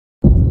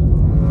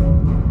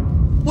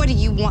What do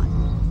you want?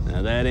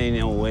 Now, that ain't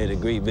no way to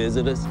greet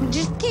visitors.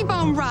 Just keep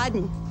on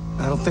riding.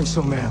 I don't think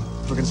so, ma'am.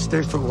 We're gonna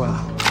stay for a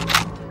while.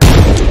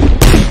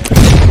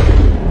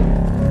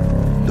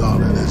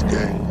 Dawn and his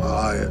gang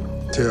hired,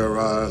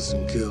 terrorized,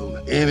 and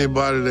killed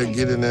anybody that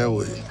get in their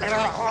way.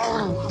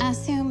 I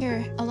assume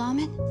you're a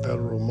lawman?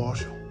 Federal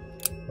Marshal.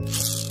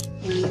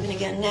 You leaving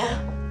again now?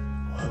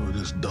 Wherever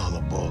this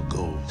dollar ball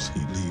goes, he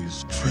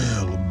leaves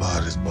trail of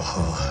bodies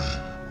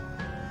behind.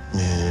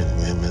 Men,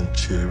 women,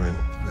 children.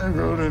 They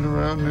rode in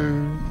around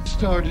noon,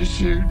 started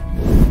shooting.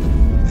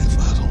 If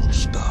I don't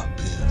stop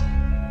him,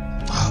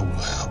 I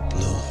will have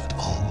blood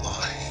on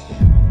my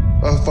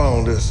hands. I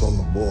found this on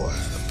the boy.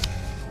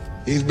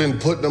 He's been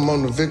putting them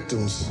on the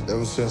victims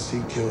ever since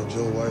he killed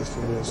your wife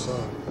and your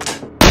son.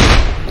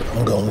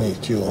 I'm gonna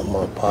need you on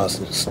my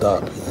posse to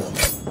stop him.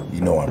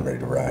 You know I'm ready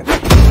to ride.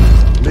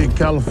 Big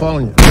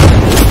California.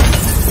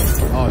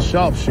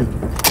 Sharpshooter.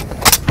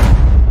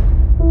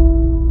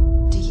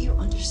 Do you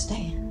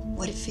understand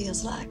what it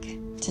feels like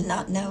to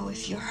not know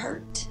if you're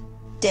hurt,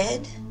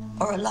 dead,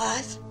 or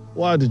alive?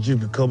 Why did you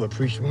become a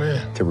preacher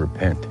man? To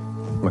repent.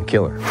 I'm a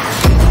killer.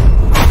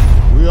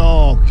 We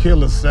all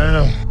killers,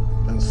 Sam.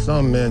 And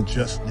some men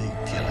just need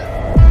killing.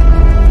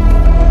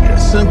 A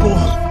simple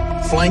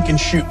flank and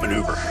shoot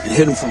maneuver. You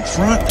hit them from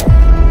front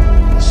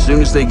as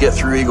soon as they get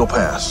through Eagle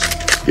Pass.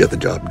 Get the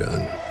job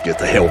done. Get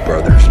the Hell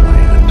Brothers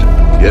land.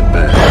 Get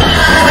back.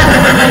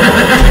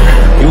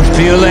 You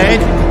feel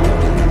that?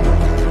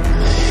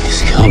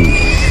 He's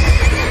coming.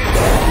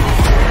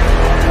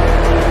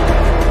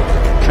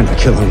 Can I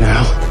kill him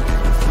now?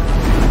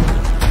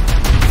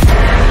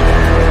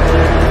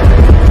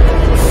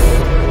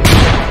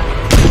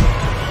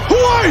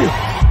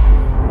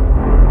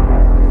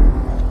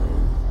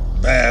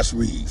 Bass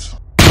Reeves.